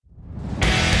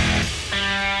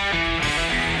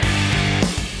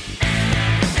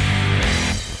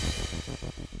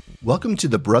Welcome to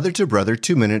the Brother to Brother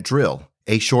 2-Minute Drill,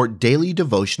 a short daily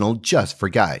devotional just for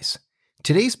guys.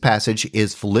 Today's passage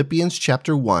is Philippians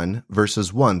chapter 1,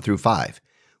 verses 1 through 5.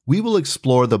 We will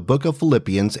explore the book of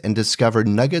Philippians and discover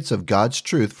nuggets of God's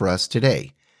truth for us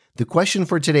today. The question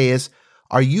for today is,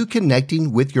 are you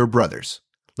connecting with your brothers?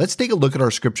 Let's take a look at our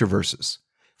scripture verses.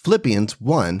 Philippians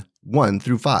 1, 1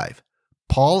 through 5.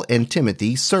 Paul and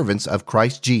Timothy, servants of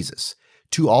Christ Jesus,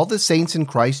 to all the saints in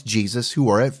Christ Jesus who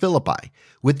are at Philippi,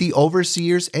 with the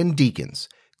overseers and deacons,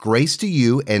 grace to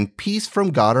you and peace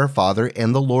from God our Father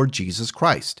and the Lord Jesus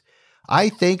Christ. I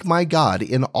thank my God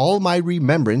in all my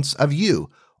remembrance of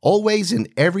you, always in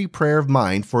every prayer of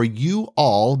mine, for you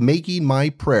all making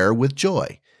my prayer with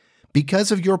joy,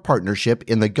 because of your partnership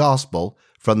in the gospel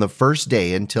from the first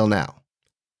day until now.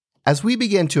 As we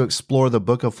begin to explore the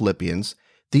book of Philippians,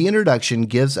 the introduction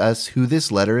gives us who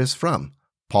this letter is from,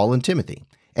 Paul and Timothy,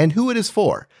 and who it is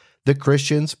for, the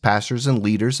Christians, pastors, and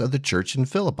leaders of the church in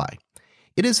Philippi.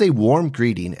 It is a warm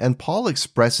greeting, and Paul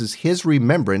expresses his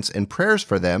remembrance and prayers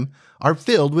for them are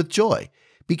filled with joy,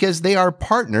 because they are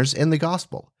partners in the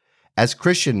gospel. As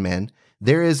Christian men,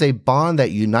 there is a bond that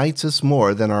unites us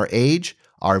more than our age,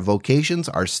 our vocations,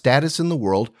 our status in the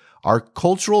world, our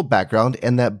cultural background,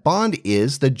 and that bond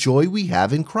is the joy we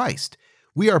have in Christ.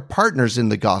 We are partners in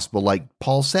the gospel like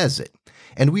Paul says it,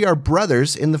 and we are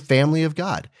brothers in the family of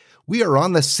God. We are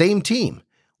on the same team.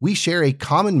 We share a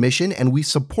common mission and we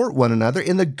support one another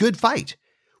in the good fight.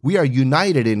 We are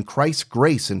united in Christ's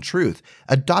grace and truth,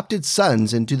 adopted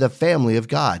sons into the family of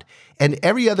God, and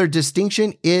every other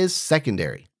distinction is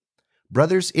secondary.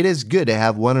 Brothers, it is good to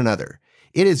have one another.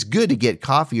 It is good to get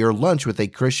coffee or lunch with a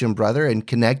Christian brother and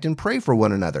connect and pray for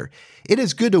one another. It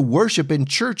is good to worship in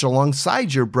church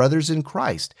alongside your brothers in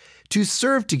Christ, to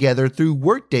serve together through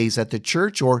work days at the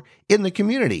church or in the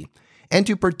community, and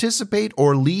to participate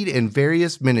or lead in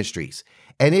various ministries.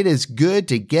 And it is good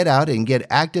to get out and get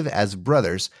active as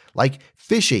brothers, like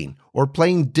fishing or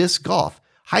playing disc golf,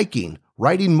 hiking,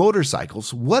 riding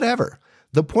motorcycles, whatever.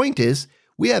 The point is,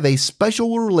 we have a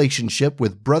special relationship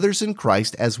with brothers in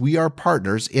Christ as we are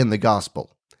partners in the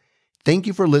gospel. Thank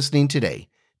you for listening today.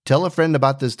 Tell a friend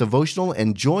about this devotional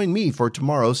and join me for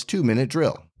tomorrow's 2-Minute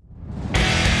Drill.